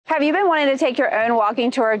Have you been wanting to take your own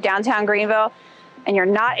walking tour of downtown Greenville and you're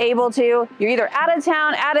not able to? You're either out of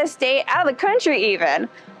town, out of state, out of the country even.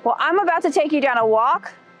 Well, I'm about to take you down a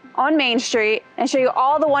walk on Main Street and show you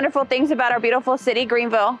all the wonderful things about our beautiful city,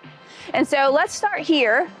 Greenville. And so let's start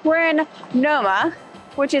here. We're in Noma,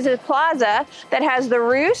 which is a plaza that has the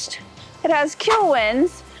Roost. It has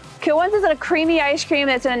Kilwins. Kilwins is a creamy ice cream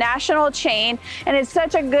that's a national chain, and it's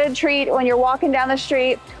such a good treat when you're walking down the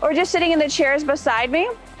street or just sitting in the chairs beside me.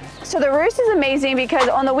 So the Roost is amazing because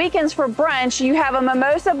on the weekends for brunch, you have a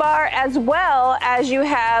mimosa bar as well as you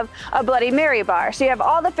have a Bloody Mary bar. So you have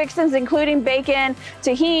all the fixings, including bacon,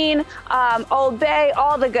 tahini, Old Bay,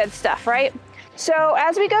 all the good stuff, right? So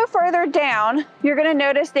as we go further down, you're gonna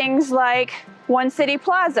notice things like One City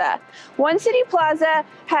Plaza. One City Plaza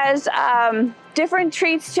has different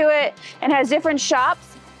treats to it and has different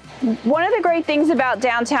shops. One of the great things about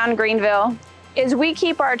downtown Greenville is we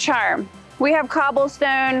keep our charm. We have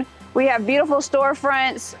cobblestone, we have beautiful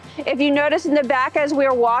storefronts. If you notice in the back as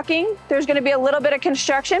we're walking, there's gonna be a little bit of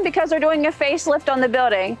construction because they're doing a facelift on the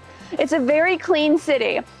building. It's a very clean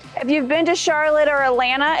city. If you've been to Charlotte or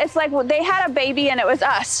Atlanta, it's like they had a baby and it was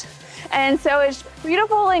us. And so it's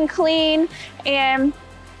beautiful and clean and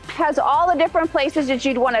has all the different places that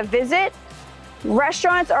you'd wanna visit.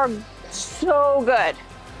 Restaurants are so good.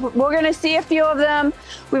 We're gonna see a few of them.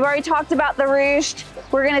 We've already talked about the Roost.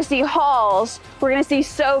 We're gonna see Halls. We're gonna see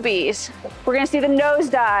Sobeys. We're gonna see the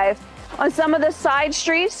Nosedive. On some of the side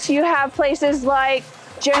streets, you have places like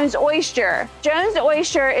Jones Oyster. Jones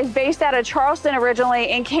Oyster is based out of Charleston originally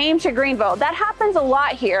and came to Greenville. That happens a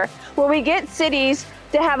lot here, where we get cities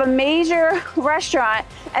to have a major restaurant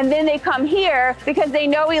and then they come here because they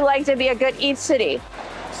know we like to be a good eat city.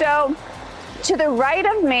 So to the right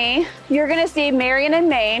of me, you're gonna see Marion and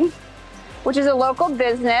Main, which is a local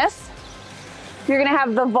business. You're gonna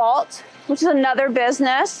have The Vault, which is another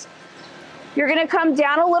business. You're gonna come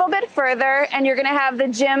down a little bit further and you're gonna have the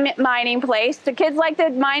gem mining place. The kids like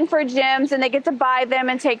to mine for gems and they get to buy them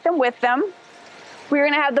and take them with them. We're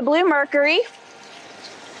gonna have the Blue Mercury.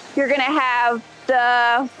 You're gonna have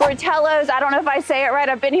the Bortello's. I don't know if I say it right.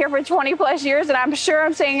 I've been here for 20 plus years and I'm sure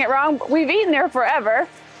I'm saying it wrong, but we've eaten there forever.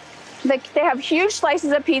 They have huge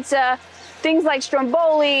slices of pizza, things like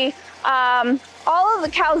stromboli, all of the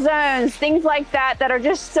calzones, things like that that are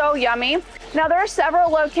just so yummy. Now there are several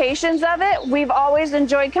locations of it. We've always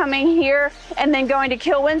enjoyed coming here and then going to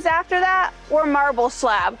Kilwins after that, or Marble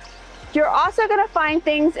Slab. You're also gonna find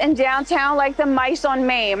things in downtown like the mice on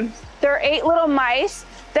Main. There are 8 little mice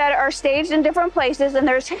that are staged in different places and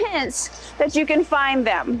there's hints that you can find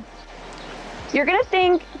them. You're gonna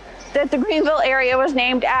think that the Greenville area was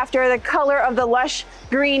named after the color of the lush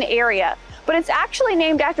green area, but it's actually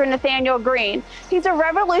named after Nathaniel Greene. He's a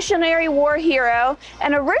Revolutionary War hero,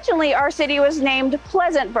 and originally our city was named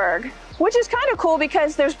Pleasantburg, which is kind of cool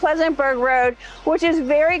because there's Pleasantburg Road, which is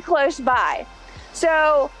very close by.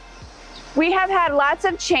 So we have had lots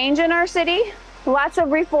of change in our city, lots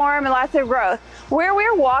of reform and lots of growth. Where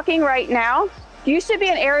we're walking right now used to be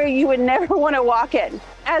an area you would never want to walk in.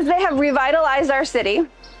 As they have revitalized our city,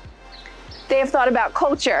 they have thought about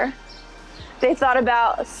culture. They've thought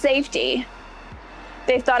about safety.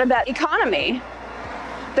 They've thought about economy,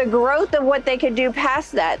 the growth of what they could do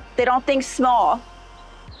past that. They don't think small.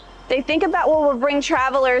 They think about what will bring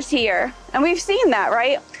travelers here. And we've seen that,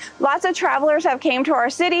 right? Lots of travelers have came to our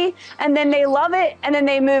city and then they love it and then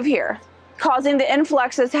they move here, causing the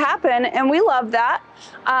influxes to happen. And we love that.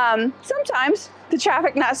 Sometimes the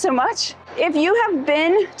traffic, not so much. If you have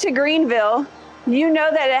been to Greenville, you know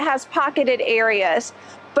that it has pocketed areas,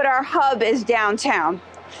 but our hub is downtown.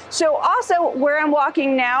 So also where I'm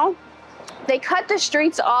walking now, they cut the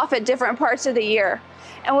streets off at different parts of the year.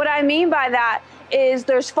 And what I mean by that is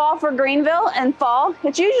there's Fall for Greenville and fall.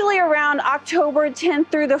 It's usually around October 10th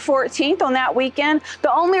through the 14th on that weekend.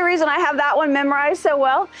 The only reason I have that one memorized so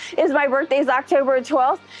well is my birthday is October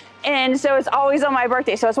 12th. And so it's always on my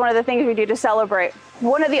birthday. So it's one of the things we do to celebrate.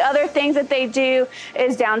 One of the other things that they do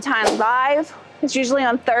is Downtown Live. It's usually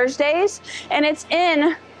on Thursdays, and it's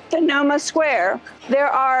in the Noma Square. There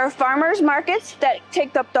are farmers markets that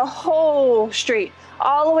take up the whole street,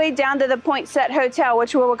 all the way down to the Poinsett Hotel,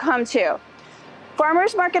 which we will come to.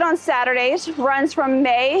 Farmers market on Saturdays runs from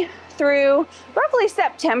May through roughly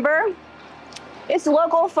September. It's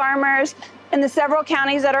local farmers in the several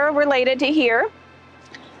counties that are related to here.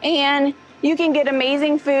 And you can get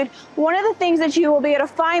amazing food. One of the things that you will be able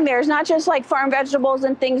to find there is not just like farm vegetables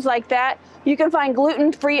and things like that. You can find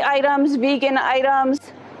gluten-free items, vegan items,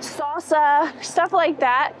 salsa, stuff like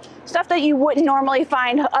that. Stuff that you wouldn't normally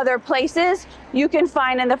find other places, you can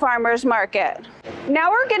find in the farmer's market. Now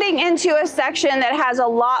we're getting into a section that has a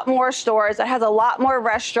lot more stores, that has a lot more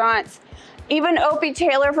restaurants, even Opie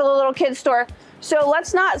Taylor for the little kids store. So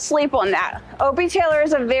let's not sleep on that. Opie Taylor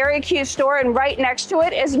is a very cute store, and right next to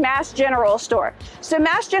it is Mass General Store. So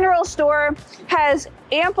Mass General Store has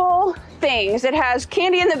ample things. It has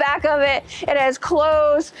candy in the back of it. It has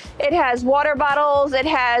clothes. It has water bottles. It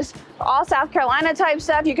has all South Carolina type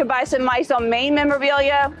stuff. You can buy some Mice on Main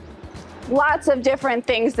memorabilia. Lots of different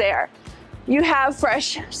things there. You have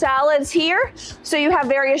fresh salads here. So you have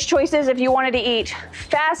various choices if you wanted to eat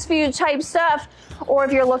fast food type stuff, or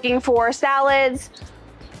if you're looking for salads.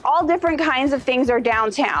 All different kinds of things are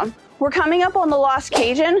downtown. We're coming up on the Lost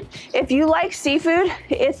Cajun. If you like seafood,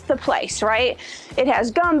 it's the place, right? It has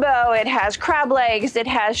gumbo, it has crab legs, it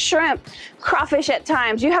has shrimp, crawfish at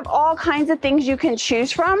times. You have all kinds of things you can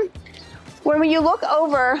choose from. When you look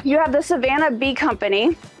over, you have the Savannah Bee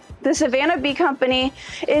Company. The Savannah Bee Company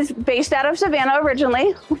is based out of Savannah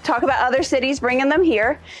originally. We talk about other cities bringing them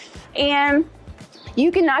here. And you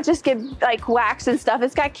can not just get like wax and stuff.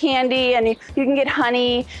 It's got candy, and you can get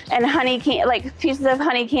honey and like pieces of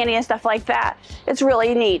honey candy and stuff like that. It's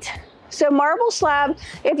really neat. So Marble Slab,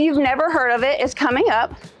 if you've never heard of it, is coming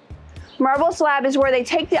up. Marble Slab is where they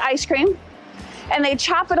take the ice cream and they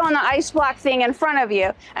chop it on the ice block thing in front of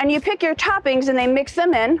you, and you pick your toppings and they mix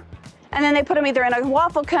them in, and then they put them either in a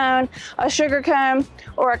waffle cone, a sugar cone,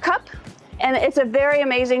 or a cup. And it's a very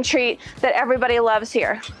amazing treat that everybody loves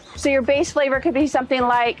here. So your base flavor could be something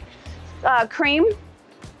like cream,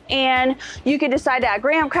 and you could decide to add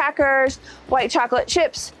graham crackers, white chocolate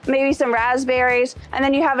chips, maybe some raspberries, and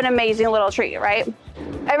then you have an amazing little treat, right?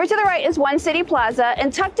 Over to the right is One City Plaza,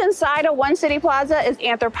 and tucked inside of One City Plaza is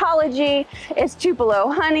Anthropologie, it's Tupelo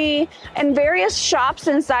Honey, and various shops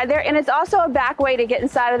inside there, and it's also a back way to get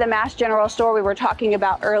inside of the Mass General Store we were talking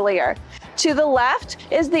about earlier. To the left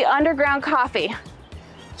is the Underground Coffee.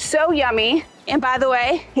 So yummy. And by the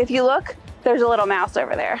way, if you look, there's a little mouse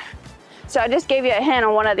over there. So I just gave you a hint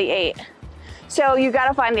on one of the 8. So you got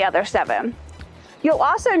to find the other 7. You'll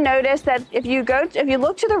also notice that if you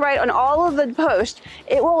look to the right on all of the posts,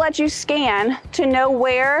 it will let you scan to know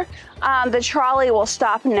where the trolley will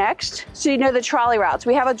stop next. So you know the trolley routes.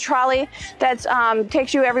 We have a trolley that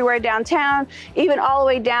takes you everywhere downtown, even all the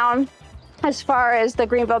way down as far as the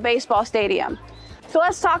Greenville baseball stadium. So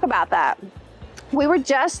let's talk about that. We were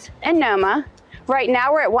just in Noma. Right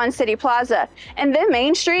now we're at One City Plaza, and then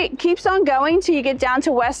Main Street keeps on going till you get down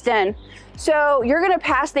to West End. So you're gonna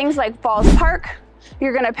pass things like Falls Park,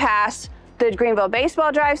 you're gonna pass the Greenville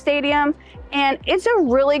Baseball Drive Stadium, and it's a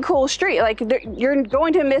really cool street. Like, you're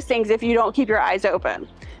going to miss things if you don't keep your eyes open.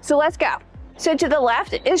 So let's go. So to the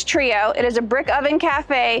left is Trio. It is a brick oven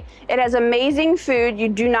cafe. It has amazing food. You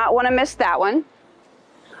do not want to miss that one.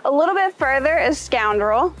 A little bit further is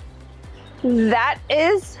Scoundrel. That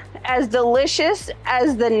is as delicious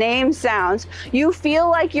as the name sounds. You feel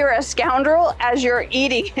like you're a scoundrel as you're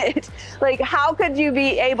eating it. Like, how could you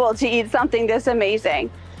be able to eat something this amazing?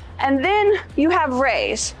 And then you have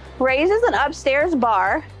Ray's. Ray's is an upstairs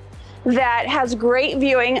bar that has great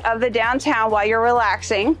viewing of the downtown while you're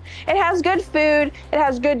relaxing. It has good food, it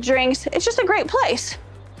has good drinks. It's just a great place.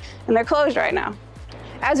 And they're closed right now.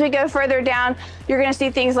 As we go further down, you're gonna see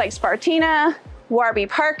things like Spartina, Warby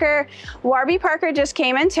Parker. Warby Parker just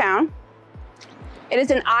came in town. It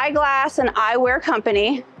is an eyeglass and eyewear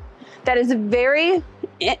company that is very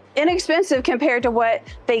inexpensive compared to what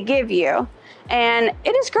they give you. And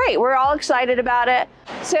it is great. We're all excited about it.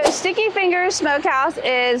 So Sticky Fingers Smokehouse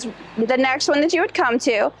is the next one that you would come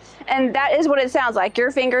to. And that is what it sounds like.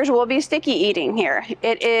 Your fingers will be sticky eating here.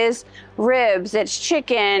 It is ribs, it's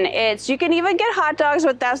chicken, you can even get hot dogs,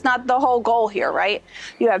 but that's not the whole goal here, right?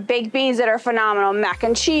 You have baked beans that are phenomenal, mac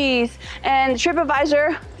and cheese, and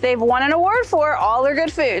TripAdvisor, they've won an award for all their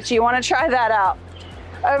good food. So you want to try that out.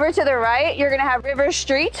 Over to the right, you're gonna have River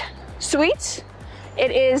Street Sweets.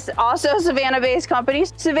 It is also a Savannah-based company.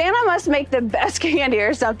 Savannah must make the best candy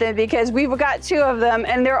or something, because we've got 2 of them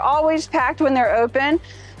and they're always packed when they're open.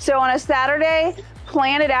 So on a Saturday,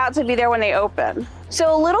 plan it out to be there when they open.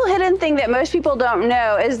 So a little hidden thing that most people don't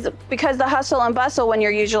know is, because the hustle and bustle when you're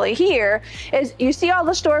usually here, is you see all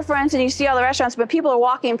the storefronts and you see all the restaurants, but people are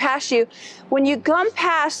walking past you. When you come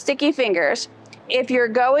past Sticky Fingers, if you're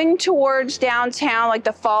going towards downtown, like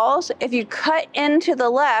the Falls, if you cut into the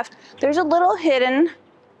left, there's a little hidden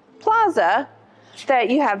plaza that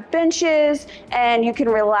you have benches and you can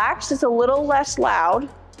relax. It's a little less loud.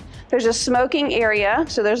 There's a smoking area,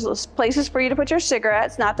 so there's places for you to put your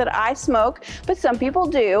cigarettes. Not that I smoke, but some people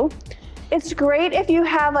do. It's great if you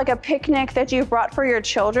have like a picnic that you've brought for your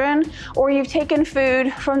children, or you've taken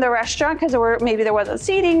food from the restaurant because maybe there wasn't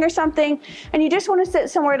seating or something, and you just want to sit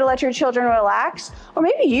somewhere to let your children relax, or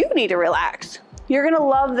maybe you need to relax. You're gonna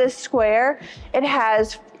love this square. It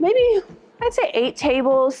has maybe, I'd say 8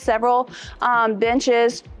 tables, several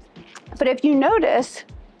benches. But if you notice,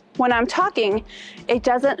 when I'm talking, it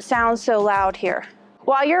doesn't sound so loud here.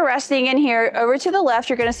 While you're resting in here, over to the left,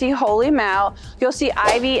 you're gonna see Holy Mount. You'll see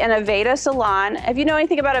Ivy and Aveda Salon. If you know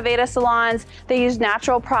anything about Aveda Salons, they use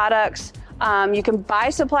natural products. You can buy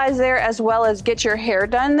supplies there as well as get your hair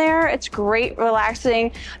done there. It's great,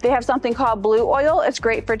 relaxing. They have something called blue oil. It's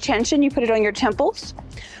great for tension. You put it on your temples.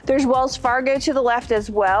 There's Wells Fargo to the left as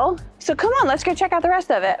well. So come on, let's go check out the rest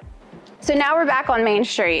of it. So now we're back on Main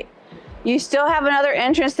Street. You still have another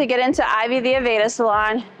entrance to get into Ivy the Aveda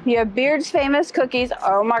Salon. You have Beard's Famous Cookies.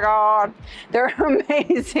 Oh my God, they're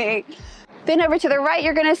amazing. Then over to the right,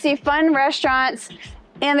 you're gonna see Fun Restaurants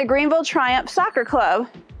and the Greenville Triumph Soccer Club.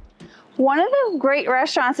 One of the great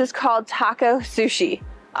restaurants is called Taco Sushi.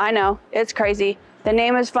 I know, it's crazy. The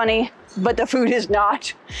name is funny, but the food is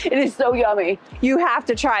not. It is so yummy. You have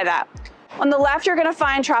to try that. On the left, you're gonna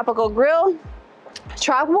find Tropical Grill.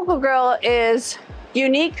 Tropical Grill is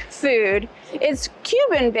unique food. It's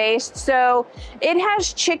Cuban based, so it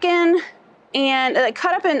has chicken and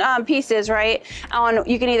cut up in pieces, right?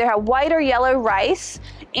 You can either have white or yellow rice,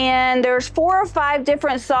 and there's 4 or 5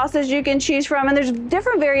 different sauces you can choose from, and there's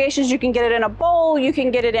different variations. You can get it in a bowl, you can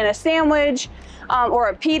get it in a sandwich, or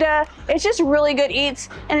a pita. It's just really good eats,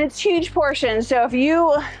 and it's huge portions. So if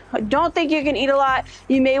you don't think you can eat a lot,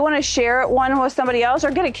 you may want to share one with somebody else,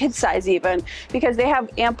 or get a kid size even, because they have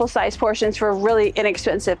ample size portions for really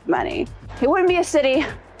inexpensive money. It wouldn't be a city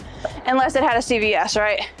unless it had a CVS,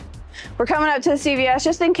 right? We're coming up to the CVS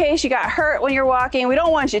just in case you got hurt when you're walking. We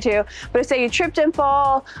don't want you to, but say you tripped and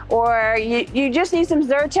fall, or you just need some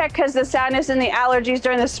Zyrtec because the sadness and the allergies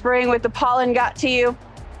during the spring with the pollen got to you.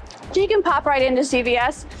 You can pop right into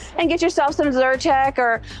CVS and get yourself some Zyrtec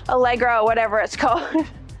or Allegro, whatever it's called.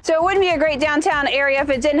 So it wouldn't be a great downtown area if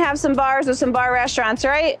it didn't have some bars or some bar restaurants,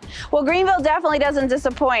 right? Well, Greenville definitely doesn't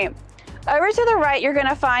disappoint. Over to the right, you're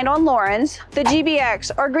gonna find on Lawrence, the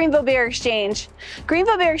GBX, or Greenville Beer Exchange.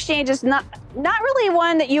 Greenville Beer Exchange is not really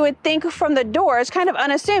one that you would think from the door. It's kind of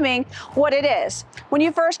unassuming what it is. When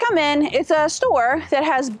you first come in, it's a store that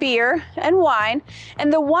has beer and wine,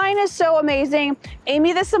 and the wine is so amazing.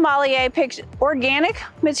 Amy the sommelier picks organic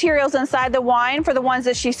materials inside the wine for the ones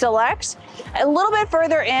that she selects. A little bit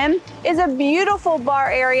further in is a beautiful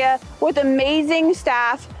bar area with amazing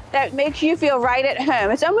staff that makes you feel right at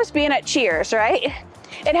home. It's almost being at Cheers, right?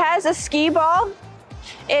 It has a skee ball.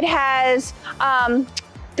 It has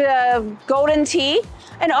the golden tee,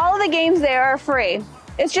 and all of the games there are free.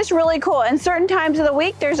 It's just really cool. And certain times of the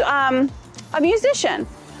week, there's a musician.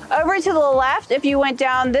 Over to the left, if you went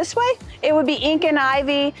down this way, it would be Ink and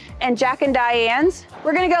Ivy and Jack and Diane's.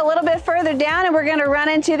 We're gonna go a little bit further down, and we're gonna run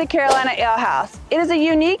into the Carolina Ale House. It is a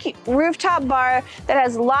unique rooftop bar that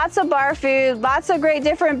has lots of bar food, lots of great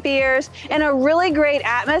different beers, and a really great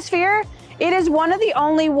atmosphere. It is one of the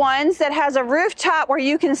only ones that has a rooftop where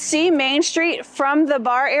you can see Main Street from the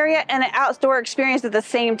bar area and an outdoor experience at the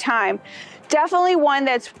same time. Definitely one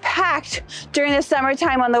that's packed during the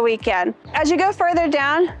summertime on the weekend. As you go further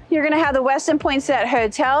down, you're gonna have the Westin Poinsett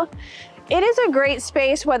Hotel. It is a great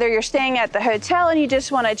space whether you're staying at the hotel and you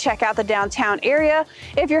just wanna check out the downtown area.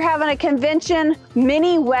 If you're having a convention,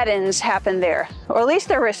 many weddings happen there, or at least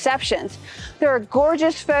they're receptions. There are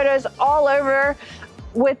gorgeous photos all over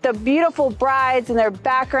with the beautiful brides and their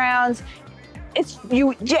backgrounds. If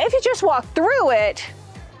you just walk through it,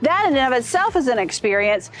 that in and of itself is an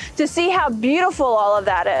experience to see how beautiful all of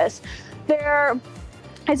that is. There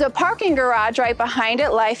is a parking garage right behind it,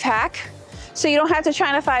 life hack, so you don't have to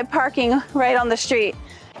try to find parking right on the street.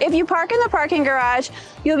 If you park in the parking garage,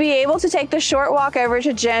 you'll be able to take the short walk over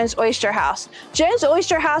to Jones Oyster House. Jones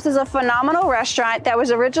Oyster House is a phenomenal restaurant that was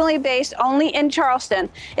originally based only in Charleston.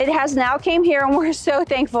 It has now came here, and we're so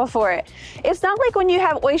thankful for it. It's not like when you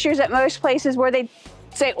have oysters at most places where they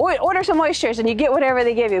say, order some oysters and you get whatever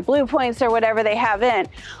they give you, Blue Points or whatever they have in.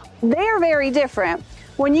 They are very different.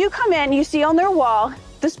 When you come in, you see on their wall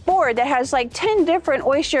this board that has like 10 different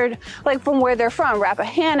oyster, like from where they're from,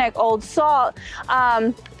 Rappahannock, Old Salt,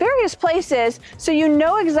 various places. So you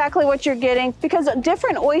know exactly what you're getting, because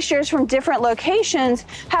different oysters from different locations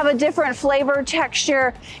have a different flavor,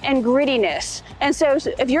 texture, and grittiness. And so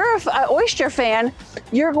if you're an oyster fan,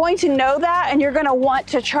 you're going to know that, and you're gonna want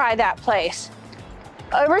to try that place.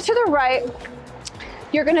 Over to the right,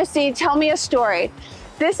 you're gonna see Tell Me a Story.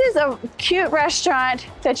 This is a cute restaurant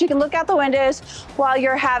that you can look out the windows while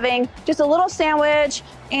you're having just a little sandwich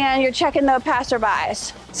and you're checking the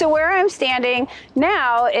passerbys. So where I'm standing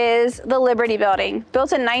now is the Liberty Building,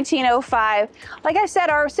 built in 1905. Like I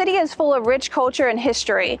said, our city is full of rich culture and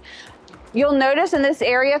history. You'll notice in this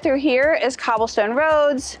area through here is cobblestone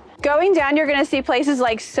roads. Going down, you're gonna see places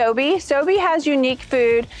like Sobe. Sobe has unique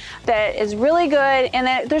food that is really good. And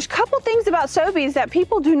then there's a couple things about Sobe's that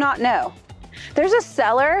people do not know. There's a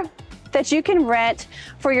cellar that you can rent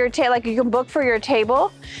for your like you can book for your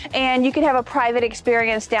table, and you can have a private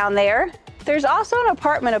experience down there. There's also an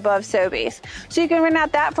apartment above Sobe's, so you can rent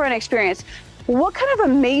out that for an experience. What kind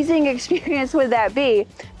of amazing experience would that be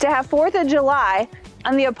to have 4th of July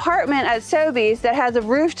on the apartment at Sobe's that has a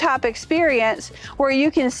rooftop experience where you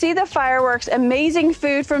can see the fireworks, amazing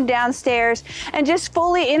food from downstairs, and just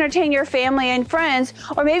fully entertain your family and friends,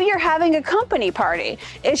 or maybe you're having a company party.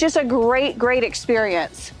 It's just a great, great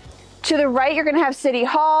experience. To the right, you're gonna have City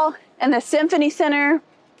Hall and the Symphony Center.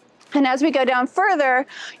 And as we go down further,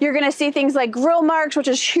 you're gonna see things like Grill Marks, which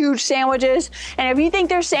is huge sandwiches. And if you think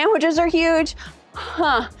their sandwiches are huge,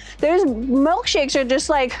 those milkshakes are just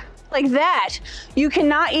like that. You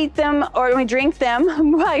cannot eat them or drink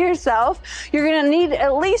them by yourself. You're gonna need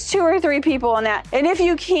at least 2 or 3 people on that. And if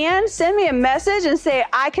you can, send me a message and say,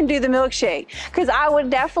 I can do the milkshake, because I would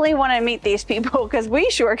definitely wanna meet these people, because we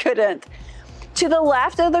sure couldn't. To the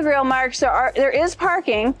left of the Grill Marks, there is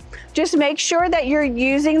parking. Just make sure that you're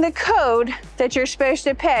using the code that you're supposed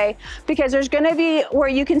to pay, because there's gonna be where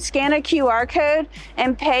you can scan a QR code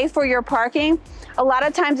and pay for your parking. A lot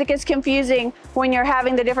of times it gets confusing when you're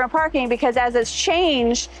having the different parking, because as it's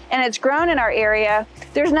changed and it's grown in our area,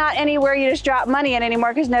 there's not anywhere you just drop money in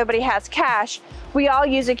anymore because nobody has cash. We all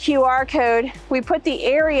use a QR code. We put the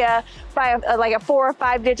area by like a 4 or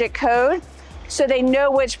 5 digit code, so they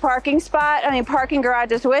know which parking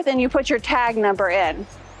garage is with, and you put your tag number in.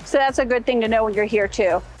 So that's a good thing to know when you're here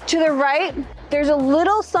too. To the right, there's a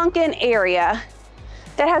little sunken area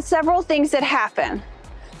that has several things that happen.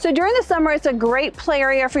 So during the summer, it's a great play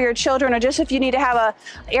area for your children, or just if you need to have an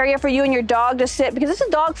area for you and your dog to sit, because it's a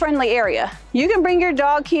dog-friendly area. You can bring your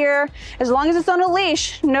dog here as long as it's on a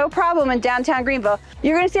leash, no problem in downtown Greenville.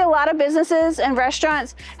 You're gonna see a lot of businesses and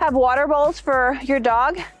restaurants have water bowls for your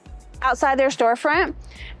dog outside their storefront.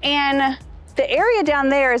 And the area down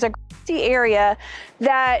there is a area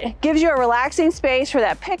that gives you a relaxing space for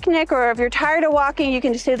that picnic, or if you're tired of walking, you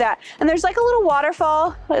can just do that. And there's like a little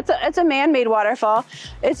waterfall. It's a man-made waterfall.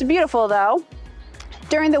 It's beautiful though.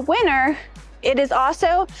 During the winter, it is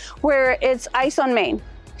also where it's ice on Main.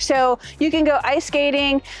 So you can go ice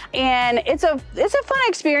skating, and it's a fun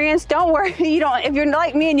experience. Don't worry, if you're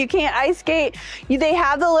like me and you can't ice skate, they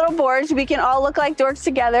have the little boards. We can all look like dorks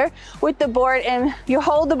together with the board, and you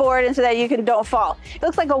hold the board and so that you don't fall. It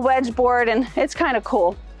looks like a wedge board, and it's kind of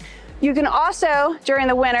cool. You can also, during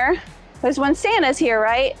the winter, is when Santa's here,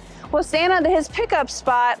 right? Well, Santa, his pickup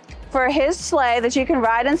spot for his sleigh that you can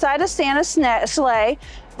ride inside of Santa's sleigh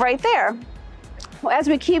right there. Well, as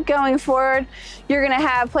we keep going forward, you're gonna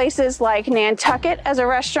have places like Nantucket as a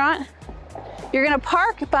restaurant. You're gonna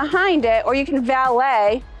park behind it, or you can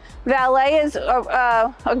valet. Valet is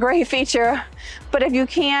a great feature, but if you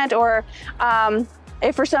can't, or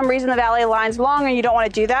if for some reason the valet line's long and you don't wanna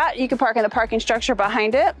do that, you can park in the parking structure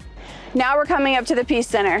behind it. Now we're coming up to the Peace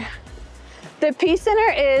Center. The Peace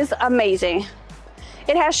Center is amazing.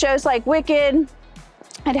 It has shows like Wicked,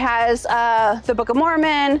 it has the Book of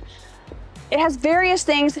Mormon, it has various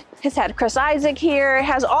things. It's had Chris Isaac here. It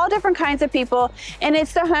has all different kinds of people, and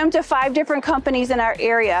it's the home to 5 different companies in our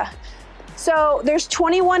area. So there's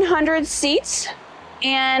 2,100 seats,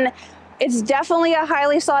 and it's definitely a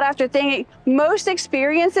highly sought after thing. Most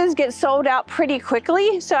experiences get sold out pretty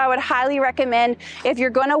quickly, so I would highly recommend, if you're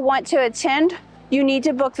gonna want to attend, you need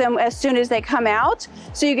to book them as soon as they come out,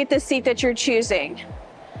 so you get the seat that you're choosing.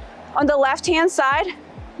 On the left-hand side,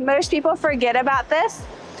 most people forget about this,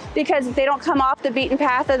 because they don't come off the beaten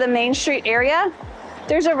path of the Main Street area.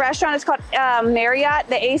 There's a restaurant, it's called Marriott,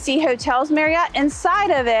 the AC Hotels Marriott.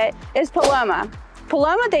 Inside of it is Paloma.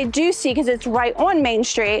 Paloma they do see because it's right on Main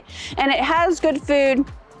Street, and it has good food.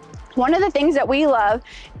 One of the things that we love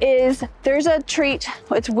is there's a treat,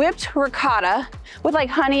 it's whipped ricotta with like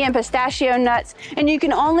honey and pistachio nuts, and you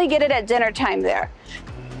can only get it at dinner time there.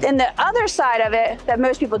 Then the other side of it that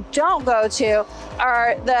most people don't go to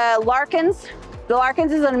are the Larkins. The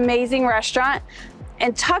Larkins is an amazing restaurant,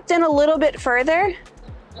 and tucked in a little bit further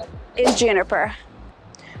is Juniper.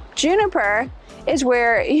 Juniper is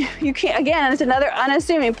where you can't, again, it's another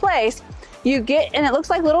unassuming place. You get, and it looks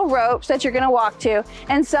like little ropes that you're gonna walk to,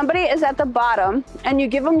 and somebody is at the bottom, and you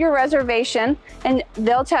give them your reservation, and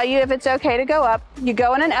they'll tell you if it's okay to go up. You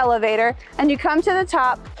go in an elevator, and you come to the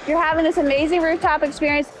top. You're having this amazing rooftop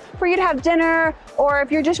experience for you to have dinner, or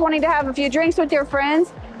if you're just wanting to have a few drinks with your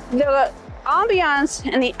friends. The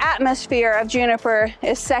ambiance and the atmosphere of Juniper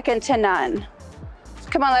is second to none.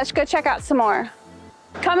 Come on, let's go check out some more.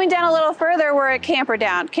 Coming down a little further, we're at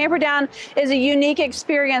Camperdown. Camperdown is a unique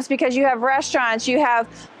experience because you have restaurants, you have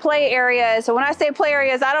play areas. So when I say play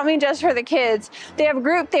areas, I don't mean just for the kids. They have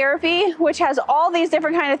group therapy, which has all these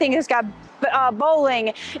different kinds of things. It's got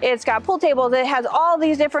bowling, it's got pool tables, it has all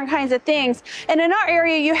these different kinds of things. And in our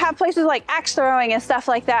area, you have places like axe throwing and stuff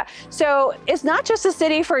like that. So it's not just a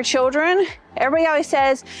city for children. Everybody always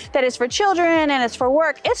says that it's for children and it's for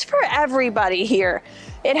work. It's for everybody here.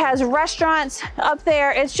 It has restaurants up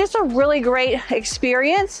there. It's just a really great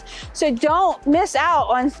experience. So don't miss out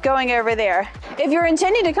on going over there. If you're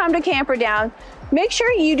intending to come to Camperdown, make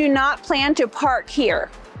sure you do not plan to park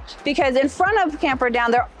here, because in front of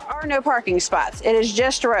Camperdown, there are no parking spots. It is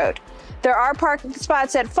just road. There are parking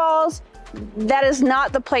spots at Falls. That is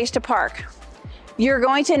not the place to park. You're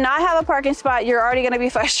going to not have a parking spot. You're already going to be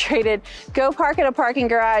frustrated. Go park at a parking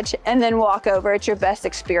garage and then walk over. It's your best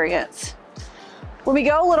experience. When we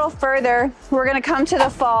go a little further, we're going to come to the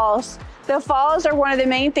falls. The falls are one of the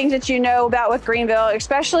main things that you know about with Greenville,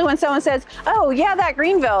 especially when someone says, oh yeah, that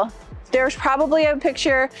Greenville. There's probably a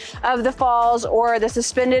picture of the falls or the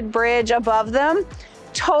suspended bridge above them.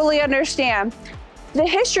 Totally understand. The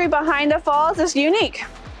history behind the falls is unique.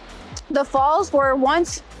 The falls were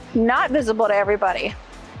once not visible to everybody.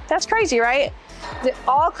 That's crazy, right? They're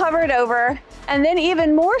all covered over. And then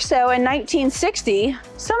even more so in 1960,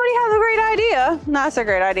 somebody had a great idea, not so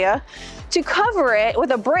great idea, to cover it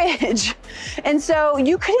with a bridge. And so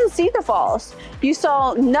you couldn't see the falls. You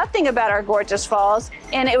saw nothing about our gorgeous falls,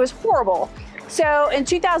 and it was horrible. So in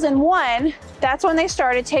 2001, that's when they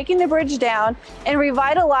started taking the bridge down and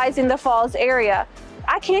revitalizing the falls area.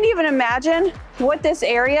 I can't even imagine what this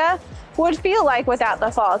area would feel like without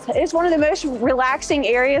the falls. It's one of the most relaxing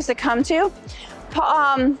areas to come to.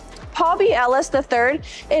 Paul B. Ellis III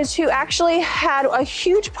is who actually had a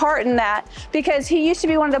huge part in that, because he used to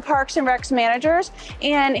be one of the Parks and Recs managers,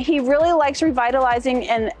 and he really likes revitalizing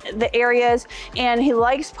in the areas, and he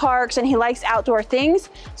likes parks and he likes outdoor things.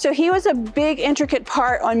 So he was a big intricate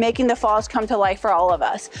part on making the falls come to life for all of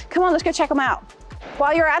us. Come on, let's go check them out.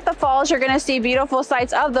 While you're at the falls, you're going to see beautiful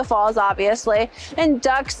sights of the falls, obviously, and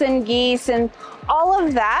ducks and geese and all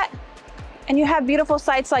of that. And you have beautiful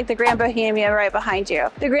sites like the Grand Bohemian right behind you.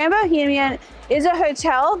 The Grand Bohemian is a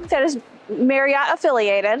hotel that is Marriott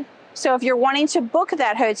affiliated. So if you're wanting to book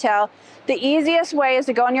that hotel, the easiest way is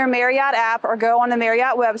to go on your Marriott app or go on the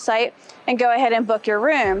Marriott website and go ahead and book your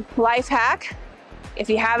room. Life hack, if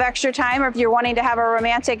you have extra time or if you're wanting to have a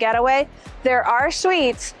romantic getaway, there are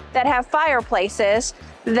suites that have fireplaces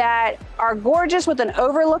that are gorgeous with an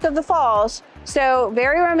overlook of the falls. So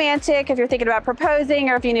very romantic if you're thinking about proposing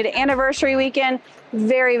or if you need an anniversary weekend.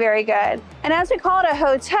 Very, very good. And as we call it a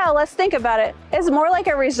hotel, let's think about it. It's more like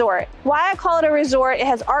a resort. Why I call it a resort, it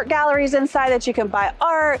has art galleries inside that you can buy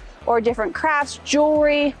art or different crafts,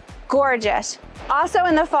 jewelry, gorgeous. Also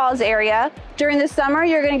in the falls area, during the summer,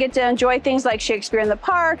 you're gonna get to enjoy things like Shakespeare in the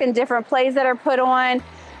Park and different plays that are put on.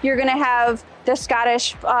 You're gonna have the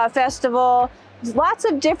Scottish Festival. Lots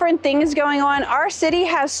of different things going on. Our city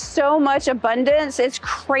has so much abundance, it's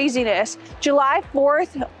craziness. July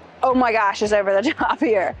 4th, oh my gosh, is over the top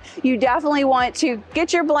here. You definitely want to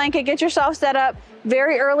get your blanket, get yourself set up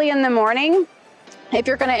very early in the morning if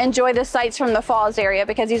you're gonna enjoy the sights from the falls area,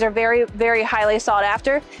 because these are very, very highly sought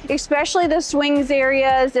after, especially the swings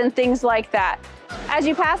areas and things like that. As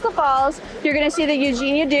you pass the falls, you're gonna see the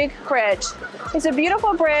Eugenia Duke Bridge. It's a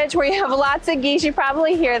beautiful bridge where you have lots of geese, you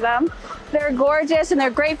probably hear them. They're gorgeous and they're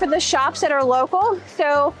great for the shops that are local.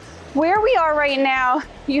 So where we are right now,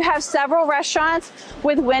 you have several restaurants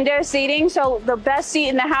with window seating. So the best seat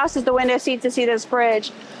in the house is the window seat to see this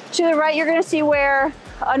bridge. To the right, you're gonna see where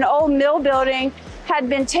an old mill building had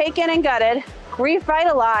been taken and gutted,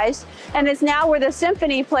 revitalized, and it's now where the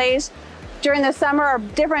symphony plays during the summer, or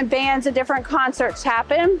different bands and different concerts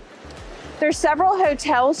happen. There's several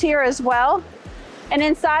hotels here as well. And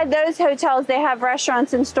inside those hotels, they have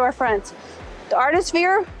restaurants and storefronts. The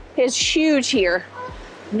Artisphere is huge here.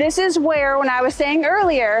 This is where, when I was saying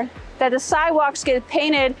earlier, that the sidewalks get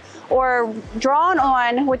painted or drawn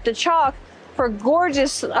on with the chalk for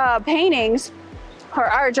gorgeous paintings, or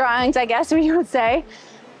art drawings, I guess we would say,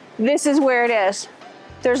 this is where it is.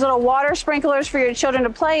 There's little water sprinklers for your children to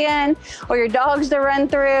play in or your dogs to run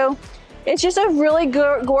through. It's just a really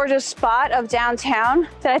gorgeous spot of downtown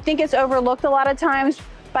that I think is overlooked a lot of times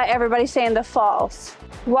by everybody saying the falls.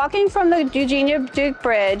 Walking from the Eugenia Duke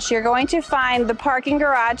Bridge, you're going to find the parking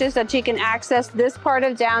garages that you can access this part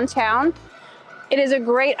of downtown. It is a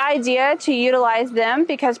great idea to utilize them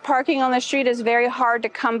because parking on the street is very hard to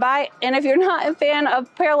come by. And if you're not a fan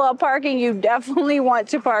of parallel parking, you definitely want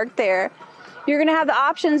to park there. You're gonna have the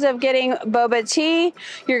options of getting boba tea.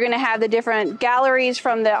 You're gonna have the different galleries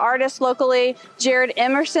from the artists locally. Jared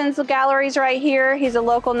Emerson's galleries right here. He's a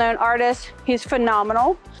local known artist. He's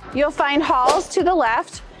phenomenal. You'll find Halls to the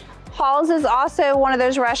left. Halls is also one of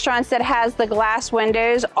those restaurants that has the glass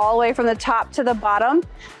windows all the way from the top to the bottom.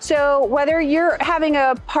 So whether you're having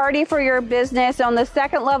a party for your business on the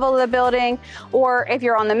second level of the building, or if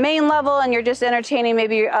you're on the main level and you're just entertaining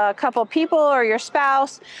maybe a couple people or your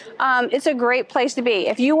spouse, it's a great place to be.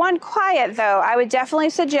 If you want quiet though, I would definitely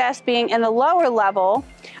suggest being in the lower level.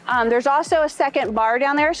 There's also a second bar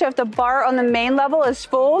down there. So if the bar on the main level is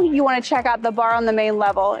full, you want to check out the bar on the main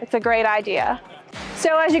level. It's a great idea.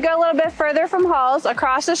 So as you go a little bit further from Halls,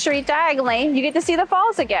 across the street diagonally, you get to see the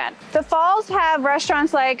falls again. The falls have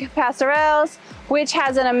restaurants like Passerelle's, which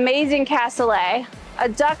has an amazing cassoulet, a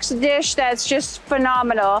duck's dish that's just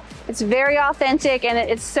phenomenal. It's very authentic and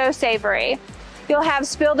it's so savory. You'll have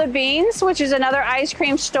Spill the Beans, which is another ice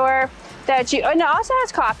cream store that and it also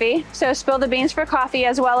has coffee. So Spill the Beans for coffee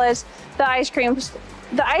as well as the ice cream.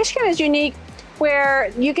 The ice cream is unique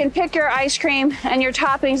where you can pick your ice cream and your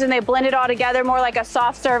toppings and they blend it all together, more like a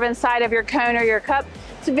soft serve inside of your cone or your cup.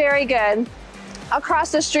 It's very good.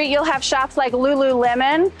 Across the street, you'll have shops like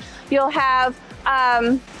Lululemon. You'll have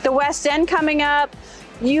the West End coming up.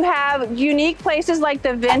 You have unique places like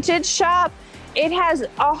the Vintage Shop. It has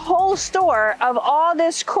a whole store of all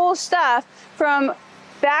this cool stuff from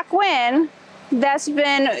back when that's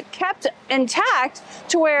been kept intact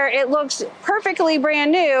to where it looks perfectly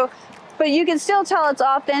brand new, but you can still tell it's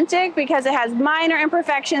authentic because it has minor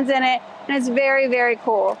imperfections in it, and it's very, very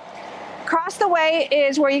cool. Across the way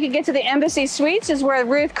is where you can get to the Embassy Suites, is where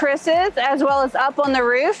Ruth Chris is, as well as Up on the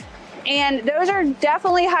Roof. And those are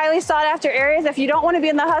definitely highly sought after areas. If you don't want to be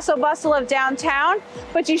in the hustle bustle of downtown,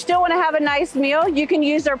 but you still want to have a nice meal, you can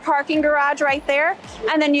use their parking garage right there,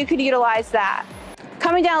 and then you could utilize that.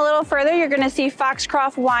 Coming down a little further, you're going to see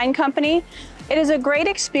Foxcroft Wine Company. It is a great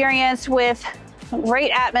experience with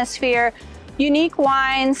great atmosphere, unique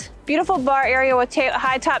wines, beautiful bar area with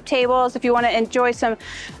high top tables if you want to enjoy some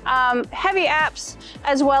heavy apps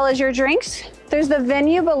as well as your drinks. There's the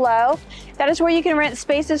venue below. That is where you can rent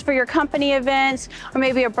spaces for your company events or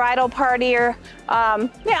maybe a bridal party or, I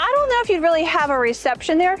don't know if you'd really have a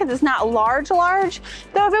reception there because it's not large.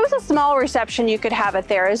 Though if it was a small reception, you could have it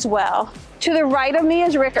there as well. To the right of me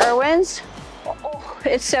is Rick Irwin's. Oh,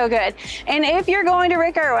 it's so good. And if you're going to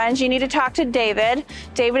Rick Irwin's, you need to talk to David.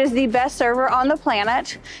 David is the best server on the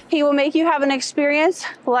planet. He will make you have an experience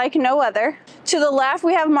like no other. To the left,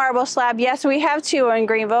 we have Marble Slab. Yes, we have two in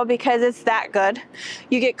Greenville because it's that good.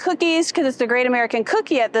 You get cookies because it's the Great American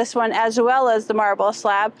Cookie at this one, as well as the Marble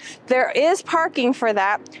Slab. There is parking for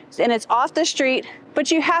that, and it's off the street,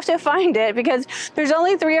 but you have to find it because there's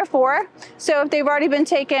only 3 or 4. So if they've already been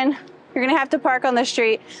taken, you're gonna have to park on the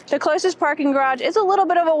street. The closest parking garage is a little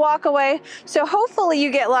bit of a walk away, so hopefully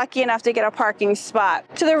you get lucky enough to get a parking spot.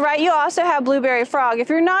 To the right, you also have Blueberry Frog. If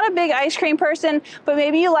you're not a big ice cream person, but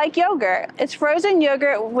maybe you like yogurt, it's frozen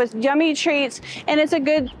yogurt with yummy treats, and it's a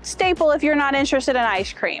good staple if you're not interested in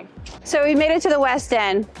ice cream. So we made it to the West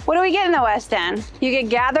End. What do we get in the West End? You get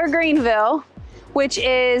Gather Greenville, which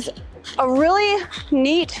is a really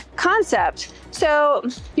neat concept. So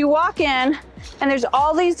you walk in, and there's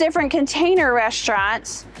all these different container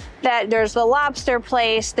restaurants. There's the Lobster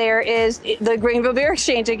Place, there is the Greenville Beer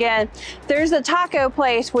Exchange again. There's the taco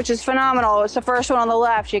place, which is phenomenal. It's the first one on the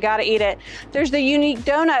left, you gotta eat it. There's the Unique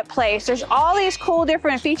Donut Place. There's all these cool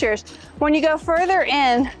different features. When you go further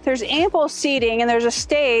in, there's ample seating and there's a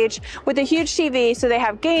stage with a huge TV, so they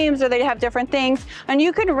have games or they have different things. And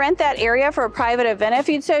you could rent that area for a private event if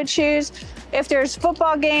you'd so choose. If there's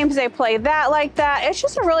football games, they play that like that. It's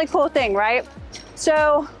just a really cool thing, right?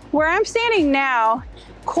 So where I'm standing now,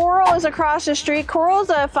 Coral is across the street.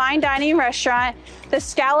 Coral's a fine dining restaurant. The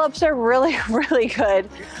scallops are really, really good.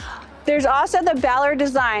 There's also the Ballard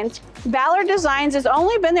Designs. Ballard Designs has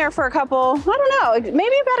only been there for a couple, I don't know,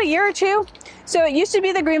 maybe about a year or two. So it used to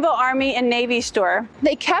be the Greenville Army and Navy store.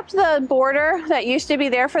 They kept the border that used to be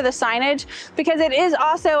there for the signage because it is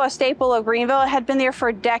also a staple of Greenville. It had been there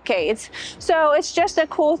for decades. So it's just a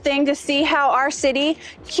cool thing to see how our city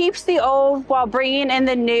keeps the old while bringing in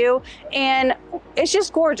the new, and it's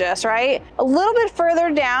just gorgeous, right? A little bit further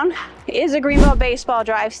down is the Greenville Baseball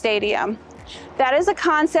Drive Stadium. That is a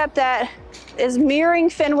concept that is mirroring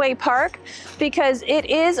Fenway Park because it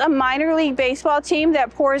is a minor league baseball team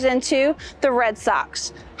that pours into the Red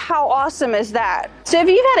Sox. How awesome is that? So if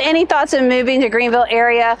you've had any thoughts of moving to Greenville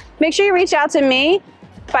area, make sure you reach out to me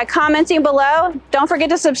by commenting below. Don't forget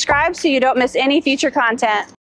to subscribe so you don't miss any future content.